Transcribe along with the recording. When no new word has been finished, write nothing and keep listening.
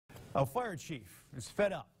A fire chief is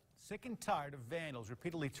fed up, sick and tired of vandals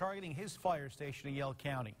repeatedly targeting his fire station in Yell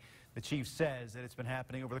County. The chief says that it's been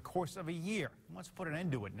happening over the course of a year. He wants to put an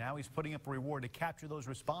end to it. Now he's putting up a reward to capture those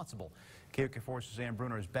responsible. KOK4's Suzanne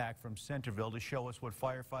Bruner is back from Centerville to show us what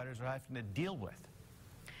firefighters are having to deal with.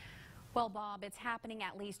 Well, Bob, it's happening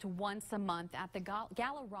at least once a month at the Galla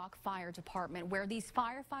Fire Department, where these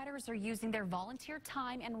firefighters are using their volunteer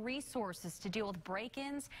time and resources to deal with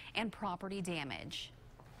break-ins and property damage.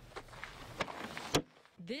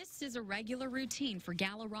 This is a regular routine for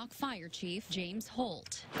Galla Fire Chief James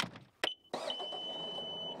Holt.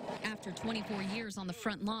 After 24 years on the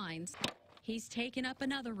front lines, he's taken up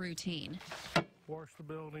another routine. Wash the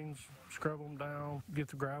buildings, scrub them down, get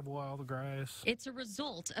the gravel out of the grass. It's a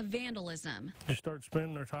result of vandalism. Just start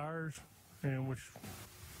spinning their tires, and which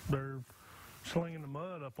they're slinging the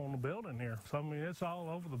mud up on the building here. So, I mean, it's all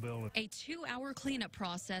over the building. A 2-hour cleanup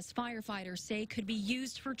process firefighters say could be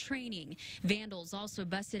used for training. Vandals also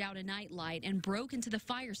busted out a nightlight and broke into the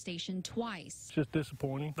fire station twice. It's just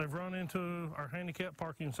disappointing. They've run into our handicap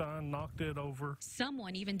parking sign, knocked it over.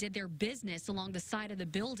 Someone even did their business along the side of the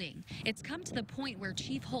building. It's come to the point where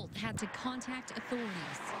Chief Holt had to contact authorities.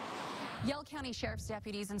 Yell County Sheriff's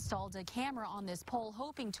deputies installed a camera on this pole,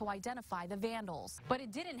 hoping to identify the vandals. But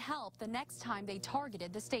it didn't help the next time they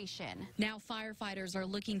targeted the station. Now firefighters are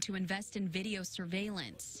looking to invest in video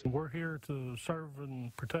surveillance. We're here to serve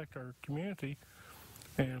and protect our community,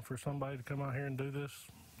 and for somebody to come out here and do this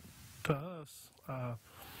to us,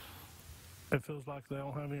 it feels like they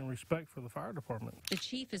don't have any respect for the fire department. The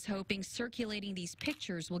chief is hoping circulating these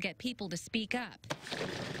pictures will get people to speak up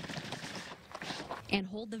and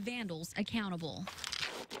hold the vandals accountable.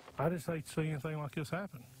 I just hate to see anything like this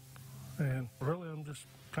happen, and really I'm just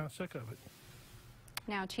kind of sick of it.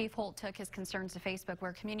 Now, Chief Holt took his concerns to Facebook,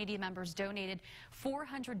 where community members donated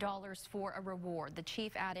 $400 for a reward. The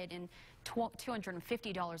chief added in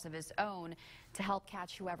 $250 of his own to help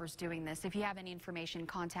catch whoever's doing this. If you have any information,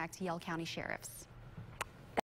 contact Yell County Sheriffs.